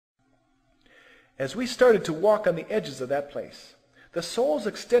As we started to walk on the edges of that place, the souls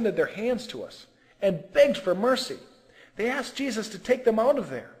extended their hands to us and begged for mercy. They asked Jesus to take them out of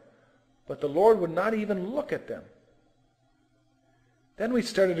there, but the Lord would not even look at them. Then we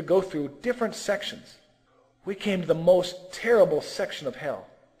started to go through different sections. We came to the most terrible section of hell,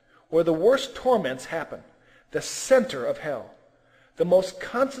 where the worst torments happen, the center of hell, the most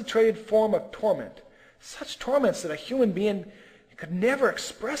concentrated form of torment, such torments that a human being could never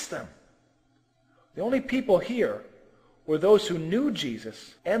express them. The only people here were those who knew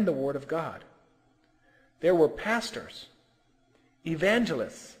Jesus and the Word of God. There were pastors,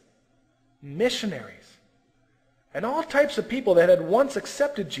 evangelists, missionaries, and all types of people that had once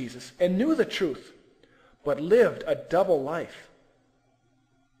accepted Jesus and knew the truth, but lived a double life.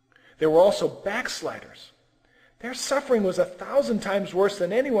 There were also backsliders. Their suffering was 1,000 times worse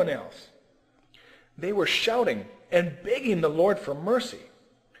than anyone else. They were shouting and begging the Lord for mercy.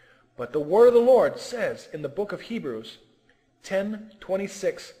 But the word of the Lord says in the book of Hebrews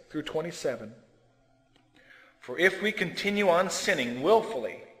 10:26 through 27, "For if we continue on sinning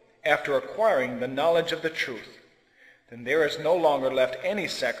willfully after acquiring the knowledge of the truth, then there is no longer left any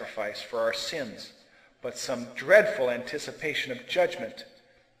sacrifice for our sins, but some dreadful anticipation of judgment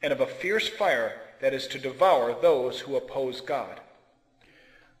and of a fierce fire that is to devour those who oppose God."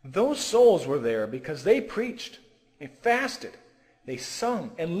 Those souls were there because they preached, they fasted, they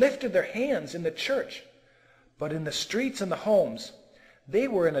sung and lifted their hands in the church. But in the streets and the homes, they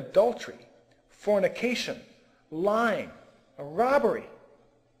were in adultery, fornication, lying, robbery.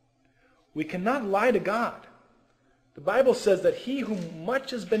 We cannot lie to God. The Bible says that he whom much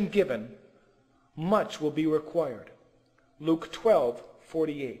has been given, much will be required. Luke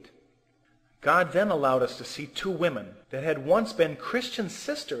 12:48. God then allowed us to see two women that had once been Christian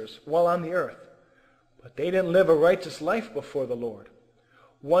sisters while on the earth, but they didn't live a righteous life before the Lord.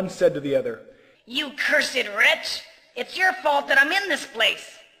 One said to the other, "You cursed wretch! It's your fault that I'm in this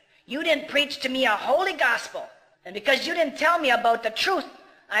place. You didn't preach to me a holy gospel, and because you didn't tell me about the truth,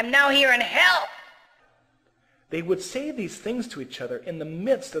 I'm now here in hell." They would say these things to each other in the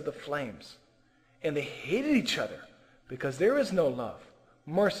midst of the flames, and they hated each other because there is no love,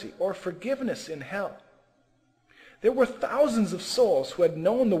 mercy, or forgiveness in hell. There were thousands of souls who had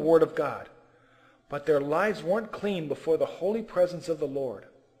known the Word of God, but their lives weren't clean before the holy presence of the Lord.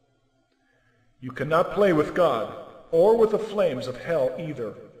 "You cannot play with God or with the flames of hell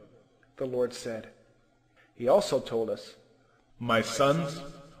either," the Lord said. He also told us, "My sons,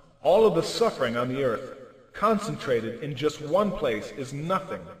 all of the suffering on the earth concentrated in just one place is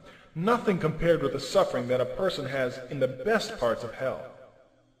nothing, nothing compared with the suffering that a person has in the best parts of hell."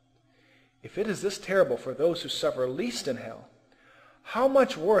 If it is this terrible for those who suffer least in hell, how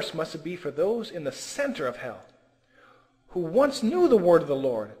much worse must it be for those in the center of hell, who once knew the word of the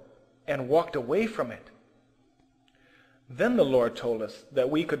Lord and walked away from it? Then the Lord told us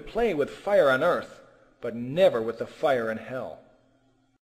that we could play with fire on earth, but never with the fire in hell.